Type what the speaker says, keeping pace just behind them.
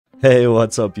Hey,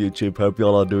 what's up YouTube? Hope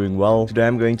y'all are doing well. Today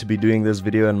I'm going to be doing this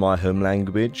video in my home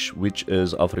language, which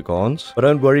is Afrikaans. But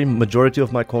don't worry, majority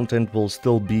of my content will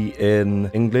still be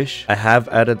in English. I have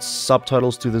added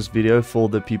subtitles to this video for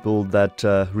the people that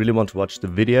really want to watch the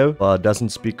video, but doesn't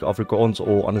speak Afrikaans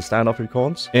or understand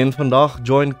Afrikaans. En vandag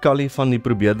join Kali van die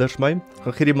Beerders my.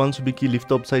 Gaan gee die man so 'n bietjie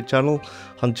liefde op sy channel.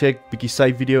 Gaan check bietjie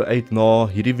sy video uit na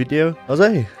hierdie video. As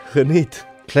hy geniet.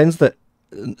 Cleanse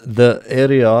the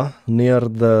area near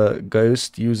the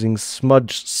ghost using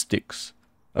smudge sticks.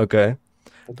 Okay.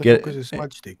 What the fuck is a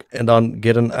smudge stick? And then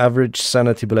get an average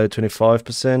sanity below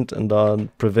 25% and then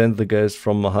prevent the ghost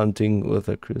from hunting with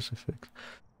a crucifix.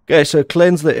 Okay, so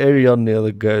cleanse the area near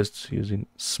the ghost using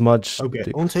smudge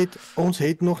sticks. Ons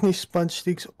het nog nie smudge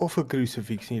sticks of 'n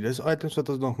crucifix nie. Dis items wat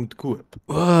ons nog moet koop.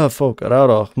 Oh, fuck,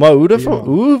 rarig. Maar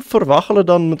hoe verwag hulle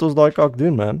dan met ons daai kak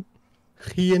doen, man?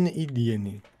 Geen idee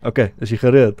nie. Okay, is jy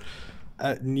gereed?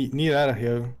 Nie regtig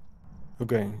jou.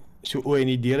 Okay. So en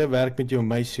die deure werk met jou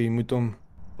muis, so jy moet hom.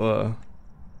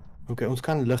 Okay, ons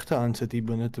kan ligte aansit hier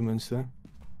binne ten minste.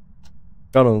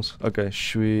 Kan ons? Okay,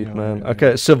 sweet man.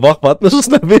 Okay, so wag, wat moet ons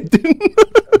nou weer doen?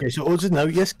 Okay, so ons moet nou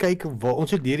eers kyk waar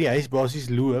ons deur die huis basies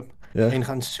loop en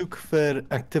gaan soek vir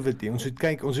activity. Ons moet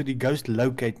kyk, ons moet die ghost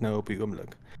locate nou op die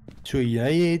oomblik. So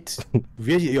jy het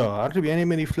weet jy hardloop jy net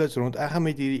met die flits rond. Ek gaan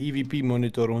met hierdie EVP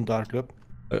monitor rondhardloop.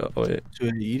 So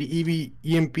hierdie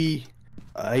EMP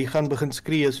hy gaan begin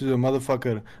skree soos 'n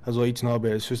motherfucker as hy iets naby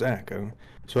is soos ek.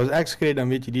 So as ek skree dan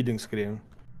weet jy die ding skree.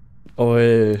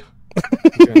 Okay,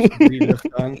 so die lig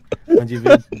aan want jy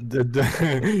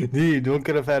weet die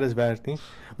donkere ver is werk nie.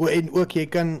 En ook jy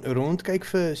kan rondkyk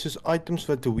vir soos items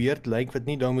wat weird lyk wat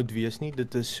nie daar moet wees nie.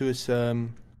 Dit is soos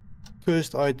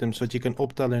first items wat jy kan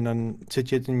optel en dan sit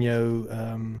jy dit in jou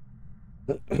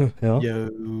jou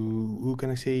hoe kan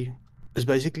ek sê is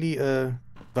basically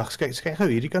wag kyk gou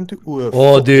hierdie kant toe.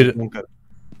 Dude.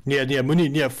 Nee,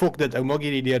 moenie fuck dit. Ou maak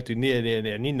hierdie deur toe. Nee,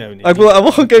 nie nou nie. Ek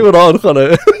wil gaan kyk wat daar gaan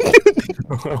nou.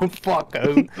 Oh fuck.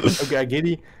 Okay, ek get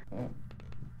die.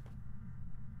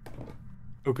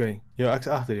 Okay, ek's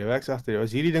agter jou.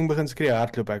 As hierdie ding begin skree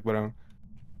hardloop ek bro.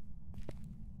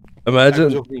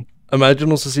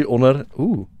 Imagine ons is hier onder.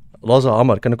 Daar's 'n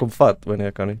hamer. Kan ek hom vat?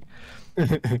 Wanneer kan nie.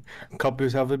 Kap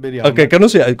jouself by die hamer. Okay, kan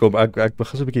ons hier uitkom? Ek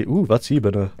begin so 'n bietjie. Wat's hier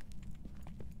binne?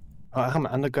 Ek gaan aan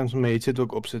die ander kant van my headset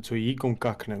ook opsit, so hier kom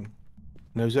kak nou.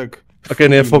 Nou sê ek. Okay,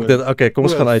 nee, fuck dit. Okay, kom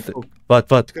ons gaan uit.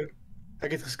 Wat?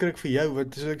 Ek het geskrik vir jou,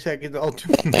 want soos ek sê ek het al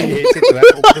toe my headset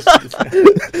reg opgesit.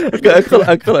 Okay, ek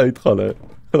gaan uitgaan nou.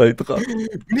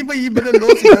 Nie by hier binne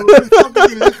los nou. Fuck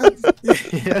die lig.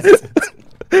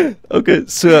 Okay,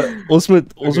 so ons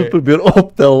moet probeer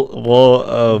optel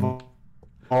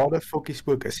waar die fucking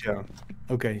spook is, ja.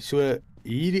 Okay, so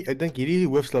hierdie ek dink hierdie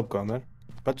hoofslaapkamer.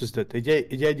 Wat is dit? Het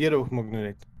jy deur oopgemaak nou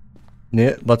net?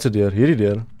 Nee, wat se deur? Hierdie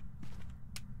deur.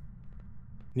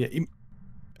 Nee,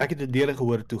 ek het die deure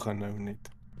gehoor toe gaan nou net.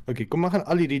 Okay, kom maar gaan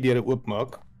al hierdie deure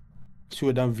oopmaak.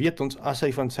 So dan weet ons as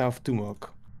hy van self toemaak.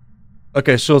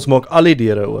 Okay, so ons maak al die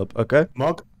deure oop, okay?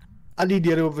 Maak al die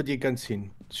deure oop wat jy kan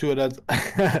sien, sodat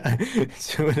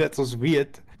ons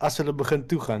weet as hulle begin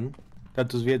toe gaan,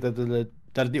 dat ons weet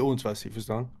dat die ons was, jy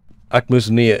verstaan? Ek moes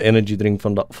nie 'n energy drink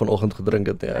vanoggend gedrink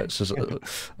het nie. Soos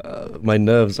my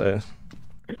nerves.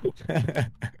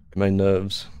 My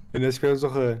nerves. En dan speel ons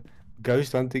nog 'n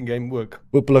ghost hunting game ook.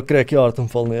 Hoopelik kry ek nie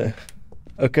hartaanval nie.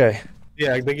 Okay.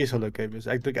 Ja, ek dink jy sal okay wees.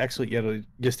 Ek dink ek sal eerder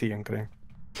just die een kry.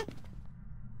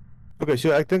 Okay,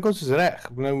 so ek dink ons is reg.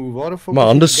 Nou waar of my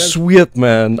hande sweet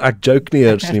man. Ek joke nie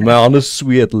eers nie. My hande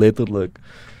sweet letterlik.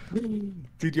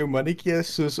 Dit jou mannetjie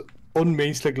is soos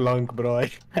onmenslik lank,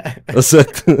 braai. Is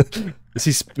dit? Is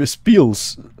die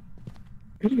speels?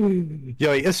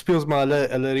 Ja, hy is speels, maar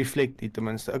hulle reflect nie ten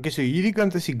minste. Okay, so hierdie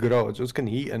kant is die garage. Ons kan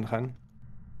hier ingaan.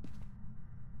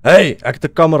 Hey, ek het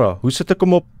 'n kamera. Hoe sit ek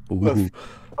hom op?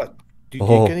 Jy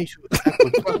kan nie so ek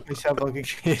wil pas myself elke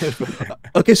keer.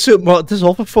 Okay, so maar dit is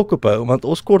half 'n fuck up hou, want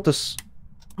ons kort is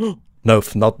no,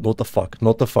 not a fuck.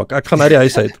 Ek gaan uit die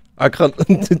huis uit. Ek gaan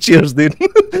cheers doen.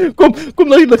 Kom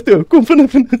nou lig toe. Kom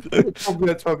vinnig.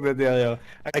 Fuck dit, ja.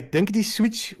 Ek dink die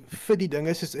switch vir die ding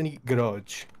is in die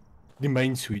garage. Die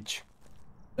main switch.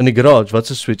 In die garage, wat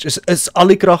 'n switch? Is al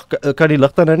die krag kan die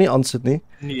ligte nou nie aansit nie?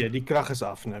 Nee, die krag is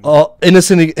af nou. En is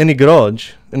in die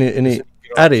garage, in die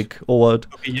attic or what?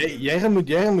 Okay, jy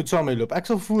moet saam met loop. Ek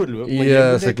sal voorloop, maar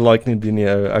yes, ek like nie die nie.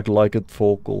 Ek like dit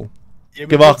volkel.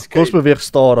 Okay, wag, kom ons beweeg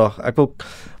stadig. Ek wil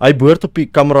hy behoort op die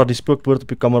kamera, die spook behoort op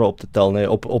die kamera op te tel, nee,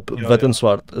 op wit en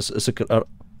swart. Is ek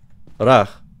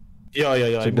reg? Ja,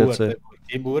 jy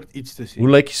behoort iets te sien.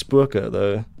 Hoe lyk die spooke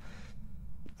though?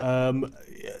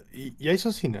 Jy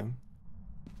sal sien nou.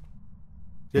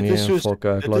 Dit Nee, is soos fuck,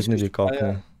 ek like nie die kak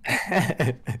nie.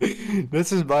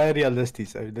 Dit is baie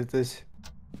realisties, ou. Dit is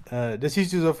nie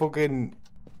soos 'n fucking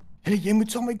hey, jy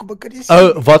moet saam met my kom kan jy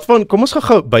sien. Wat van kom ons gaan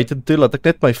gou buite toe laat ek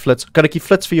net my flits. Kan ek die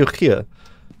flits vir jou gee?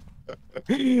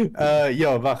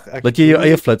 Ja, wag, Dat jy jou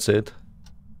eie flits het.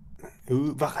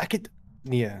 Wag, ek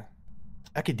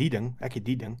het die ding.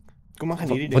 Kom ons gaan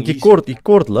hierdie ding. Want jy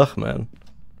kort lig, man.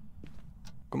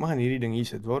 Kom ons gaan hierdie ding hier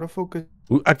sit. Waar die fuck is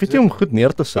Ek weet nie om goed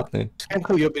neer te sit nie. Skyn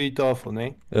gou hier op die tafel,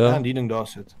 né? Ja. Gaan die ding daar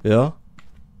sit. Ja.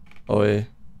 Oei.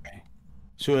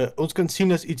 So ons kan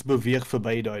sien as iets beweeg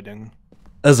verby daai ding.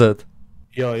 Is dit?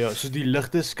 Ja, soos die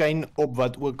ligte skyn op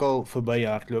wat ook al verby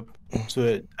hardloop.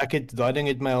 So daai ding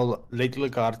het my al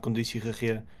letterlik 'n hartkondisie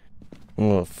gegee.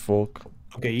 Oh, fuck.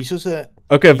 Okay, hier is 'n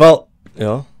Okay, wel,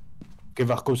 ja. Okay,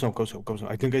 wag, kom saam.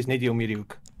 Ek dink hy's net hier om hierdie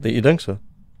hoek. Jy dink so?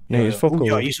 Nee, is fuck.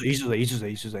 Ja, hier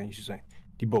is hy.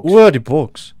 Die boks. O, die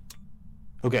boks.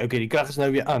 Okay, die krag is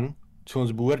nou weer aan. So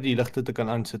ons behoort die ligte te kan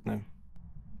aansit nou.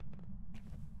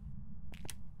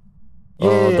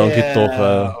 Oh, dankie tog,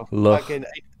 lig.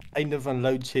 Einde van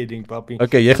load shedding, papi.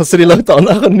 Okay, jy gaan sit die ligte aan,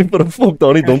 ek gaan nie vir 'n fuck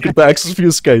daar in die donker te access vir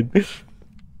jou skyn.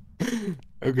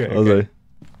 Okay.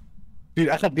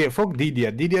 Ek gaan fuck die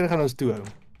deur gaan ons toe hou.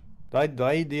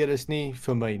 Daai deur is nie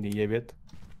vir my nie, jy weet.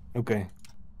 Okay.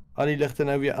 Al die ligte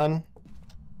nou weer aan.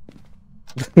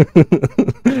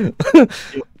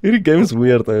 Hierdie game is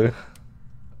weird, ou.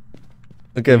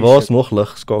 Okay, waar is nog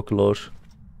ligskakelaars?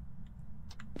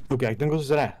 Okay, ek dink ons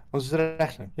is reg.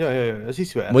 Ja, is nie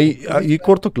so erg. Maar jy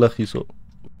kort ook lig hierso.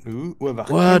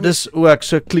 Wag. Ek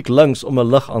so klik links om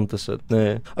 'n lig aan te sit,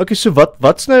 nee. Okay, so wat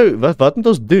moet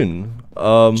ons doen?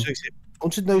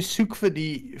 Ons moet nou soek vir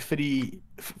die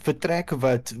vertrek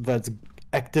wat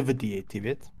activity het, jy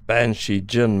weet. Banshee,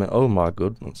 Jinn, oh my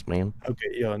goodness, man.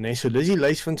 Okay, ja, nee, so dis die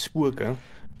lys van spooke.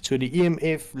 So die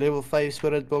EMF, level 5,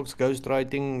 spirit box, ghost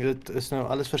writing, dit is nou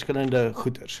alles verskillende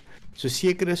goeders. So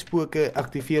sekere spooke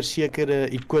aktiveer sekere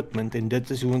equipment en dit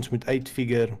is hoe ons moet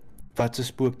uitfigure wat se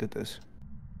spook dit is.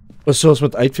 So ons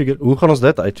moet uitfigure, hoe gaan ons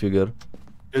dit uitfigure?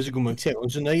 Dis hoekom ek sê,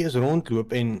 ons moet nou eers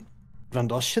rondloop en want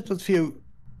daar shit wat vir jou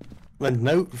want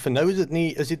nou vir nou is dit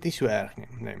nie so erg nie.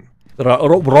 Nee.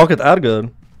 Raak dit erger?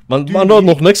 Want daar het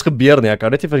nog niks gebeur nie, ek hou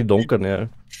net nie van die donker nie.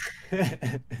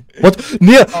 Wat?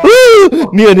 Nee!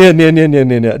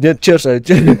 Nee, cheers uit.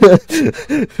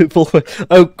 Volg my.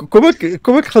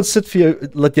 Kom ek gaan sit vir jou,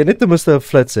 laat jy net ten minste 'n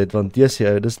flits het, want dis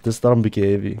jy, dis dan 'n bietjie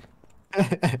heavy.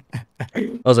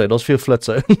 Asai, daar's veel flits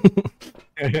uit.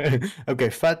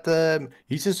 Okay, vat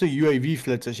hier is 'n UAV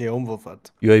flits as jy hom wil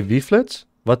vat. UAV flits?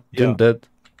 Wat doen dit?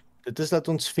 Dit is dat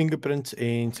ons fingerprints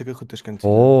en sulke goeders kan sien.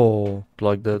 Oh,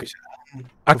 like that.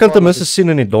 Ek kan ten minste sien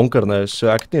in die donker nou, so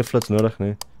ek het nie 'n flits nodig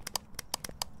nie.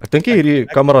 Ek dink hierdie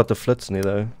kamera te flits nie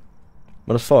though.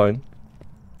 Maar dis fine.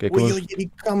 Okay, kom ons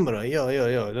hierdie kamera. Ja,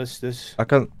 dis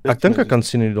ek dink ek kan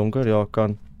sien in die donker. Ja, ek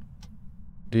kan.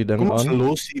 Die ding aan. Kom ons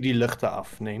los hierdie ligte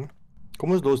af, nee.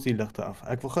 Kom ons los die ligte af.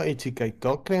 Ek wil gou ietsie kyk.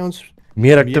 Daar kry ons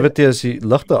meer activity as die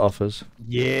ligte af is.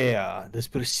 Yeah, dis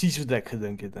presies wat ek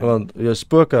gedink het. Want jou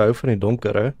spooke hou van die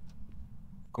donker, hè.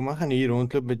 Kom ek gaan hier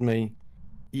rondloop met my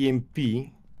EMP.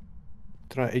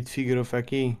 Try uitfigure of ek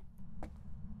hier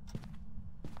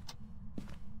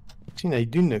sien hy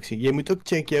doen niks. Jy moet ook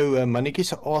check jou mannetjie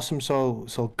se asem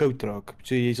sal koud raak.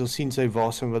 So jy sal sien sy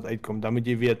wasem wat uitkom. Dan moet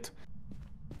jy weet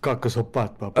kak is op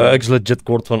pad, papa. Ek's legit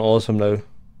kort van asem nou.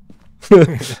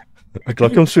 Ek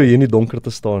laat hom so hier in die donker te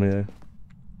staan hier.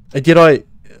 Het jy daai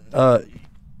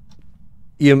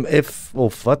EMF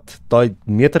of wat? Daai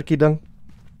metertjie ding?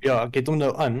 Ja, ek het hom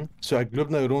nou aan. So ek loop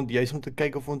nou rond juis om te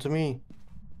kyk of ons hom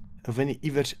nie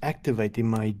iewers activate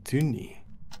maar hy doen nie.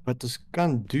 Wat ons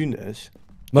kan doen is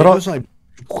maar ons hy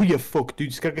goeie fok,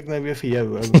 dude, skrik ek nou weer vir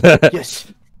jou.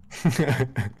 Yes.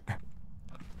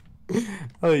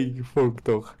 Ai, fok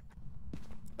tog.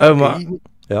 Maar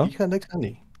ja. Jy gaan niks aan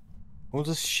nie. Ons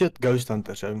is shit ghost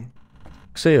hunters ou.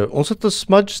 Ek sê jou, ons het 'n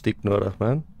smudge stick nodig,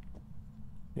 man.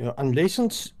 Ja, unless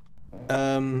ons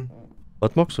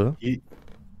wat maak so?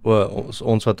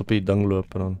 Ons wat op die ding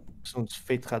loop en dan ons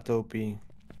vetgatte op die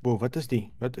wat is die?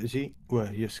 Wat is die?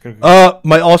 Hier skrik ek.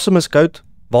 My asem is koud.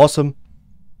 Wasem.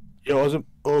 Ja, asem.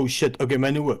 Oh shit. Okay,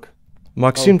 myne ook. Maar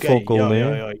ek sien volkel, nee.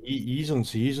 Ja, hier is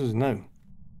ons nou.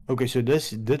 Okay, so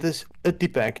dit is 'n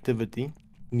tipe activity.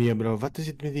 Nee bro, wat is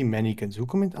dit met die mannequins?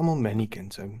 Hoekom het almal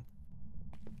mannequins ou?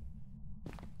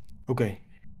 Okay.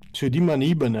 So die man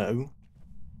hier binne ou.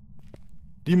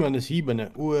 Die man is hier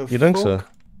binne. Jy dink so?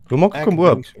 Hoe maak ek hom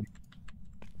oop?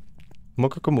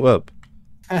 Maak ek hom oop?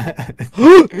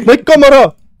 My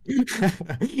kamera!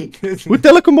 Hoe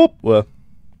tel ek hom op?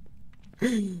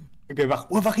 Okay, wag.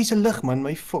 Wag, hier's 'n lig man,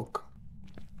 my fok.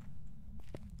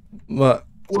 Maar...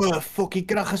 Oh, fuck, die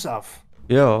krag is af.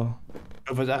 Ja.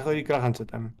 Of as ek gou die krag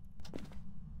aansit.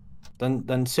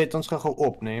 Dan set ons gou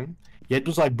op, né? Jy het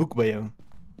ons daai boek by jou.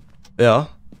 Ja.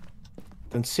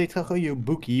 Dan set gou jou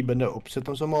boek hier binne op. Sit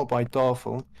ons hom op daai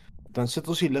tafel. Dan sit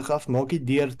ons die lig af, maak die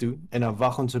deur toe en dan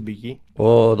wag ons 'n bietjie.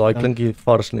 Oh, daai klink hier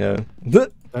vars nie.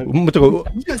 Moet ek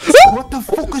What the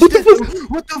fuck is dit?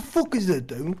 What the fuck is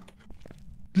dit, ou?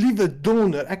 Liewe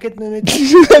donder, ek het nou net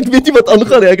ek weet nie wat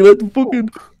aangaan nie, ek het net fucking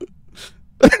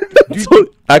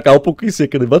ek help ook nie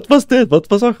seker nie. Wat was dit? Wat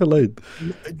was daar geluid?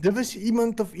 Dit was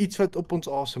iemand of iets wat op ons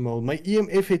asemhaal. My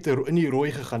EMF het in die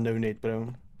rooi gegaan nou net,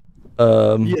 bro.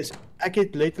 Yes, ek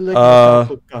het letterlik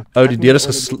die deur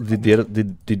is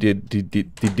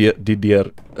die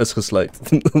deur is gesluit.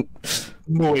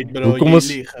 Nooit, bro.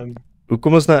 Hoe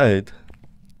kom ons nou uit?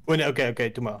 O nee,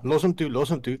 okay, toe maar. Los hom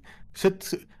toe.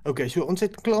 Sit. Okay, so ons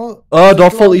het klaar.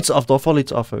 Daar val iets af,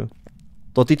 ou.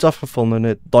 Daar het iets afgeval nou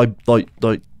net. Daai.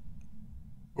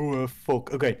 O,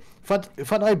 fuck. Okay. Vat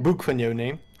daai boek van jou,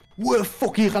 né? O,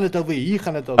 fuck, hier gaan dit alweer. Ek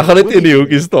gaan dit in die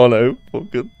hoekie staan, ou.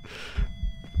 Fuck it.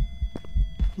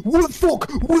 O, fuck,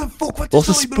 wat is dit?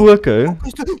 'n spook, ou. O,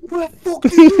 fuck.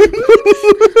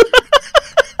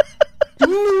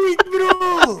 Nooit,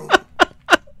 bro.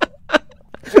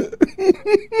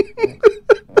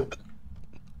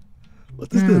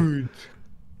 Wat is dit?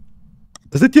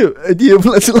 Is dit jou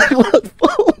flitselig laat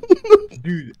val?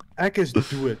 Dude, ek is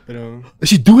dood, bro. Is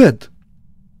jy dood?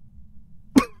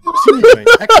 Sien jy my?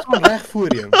 Ek staan reg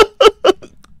voor jou.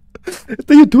 Het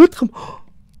jy dood gemaak?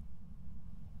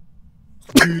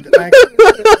 Dude, ek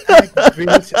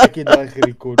wens ek het daai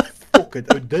gerekord. Fuck it,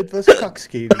 dit was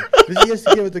kakskerie. Dis die eerste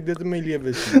keer wat ek dit in my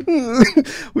lewe sien.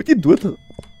 Hoe het jy dood?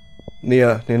 Nee.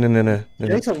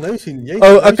 Jy sal nou sien.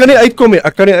 Ek kan nie uitkom nie.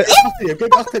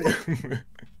 Kyk agter jou.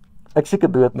 Ek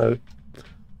seker dood nou.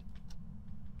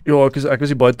 Ja, ek was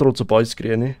nie baie trots op daai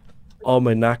skree nie.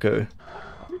 My nek ou.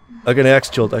 Okay, nee, ek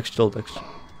chill.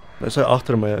 Nou is hy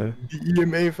agter my ou. Die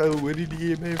EMF, ou, hoor jy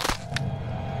die EMF?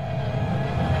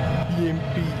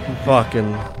 EMP.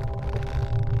 Fucking.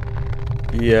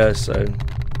 Yes, ou.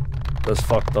 Dis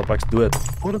fucked up, ek's dood.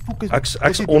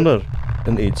 Ek's onder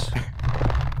in iets.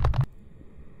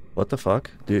 What the fuck,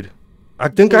 dude?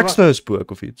 Ek dink ek's nou 'n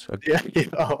spook of iets. Ja,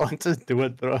 ons is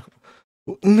dood, bro.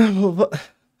 Nou,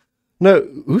 wat? Nou,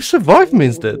 hoe survive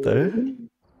mens dit, hè?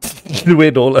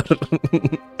 $2.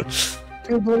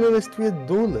 $2 is $2,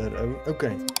 ou.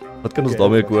 Okay. Wat kan ons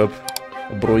daarmee koop?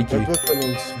 'n broodjie. Wat wil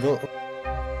ons wil